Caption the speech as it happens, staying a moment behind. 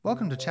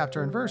Welcome to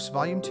Chapter and Verse,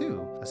 Volume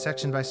 2, a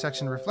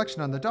section-by-section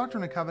reflection on the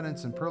Doctrine and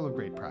Covenants and Pearl of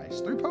Great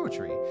Price through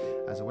poetry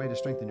as a way to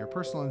strengthen your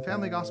personal and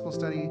family gospel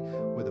study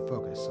with a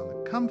focus on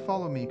the Come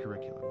Follow Me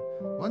curriculum.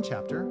 One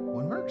chapter,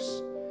 one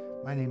verse.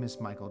 My name is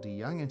Michael D.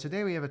 Young, and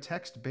today we have a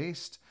text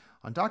based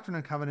on Doctrine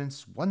and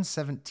Covenants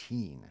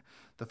 117.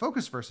 The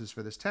focus verses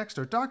for this text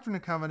are Doctrine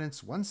and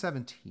Covenants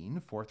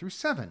 117, 4 through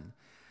 7.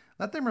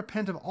 Let them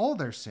repent of all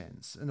their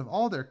sins, and of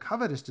all their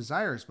covetous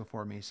desires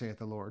before me, saith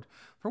the Lord.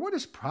 For what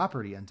is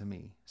property unto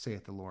me,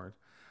 saith the Lord?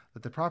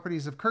 Let the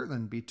properties of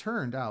Kirtland be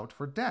turned out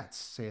for debts,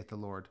 saith the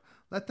Lord.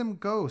 Let them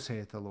go,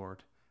 saith the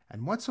Lord.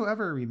 And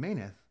whatsoever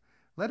remaineth,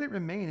 let it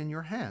remain in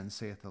your hands,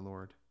 saith the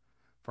Lord.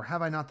 For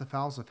have I not the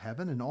fowls of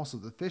heaven, and also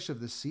the fish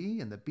of the sea,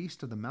 and the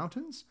beasts of the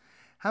mountains?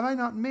 Have I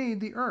not made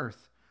the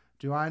earth?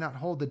 Do I not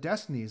hold the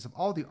destinies of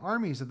all the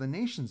armies of the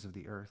nations of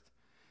the earth?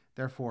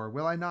 Therefore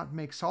will I not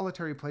make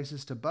solitary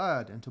places to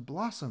bud and to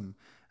blossom,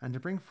 and to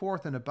bring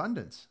forth in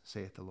abundance,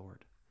 saith the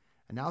Lord.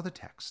 And now the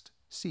text,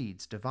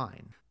 seeds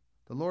divine.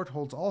 The Lord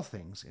holds all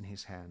things in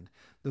his hand,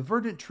 the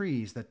verdant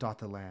trees that dot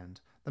the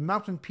land, the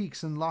mountain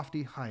peaks and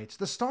lofty heights,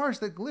 the stars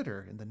that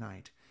glitter in the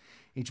night,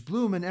 each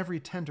bloom and every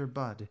tender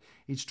bud,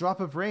 each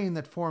drop of rain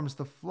that forms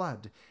the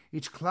flood,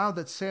 each cloud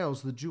that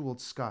sails the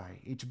jeweled sky,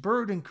 each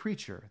bird and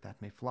creature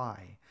that may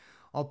fly,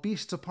 all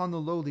beasts upon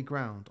the lowly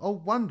ground, all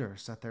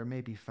wonders that there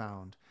may be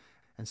found.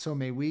 And so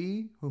may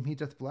we, whom he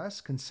doth bless,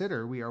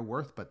 consider we are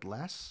worth but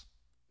less?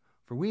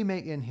 For we may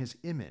in his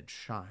image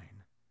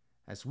shine,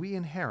 as we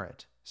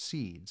inherit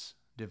seeds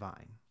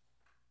divine.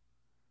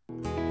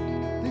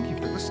 Thank you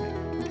for listening.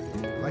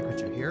 If you like what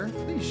you hear,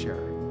 please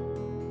share.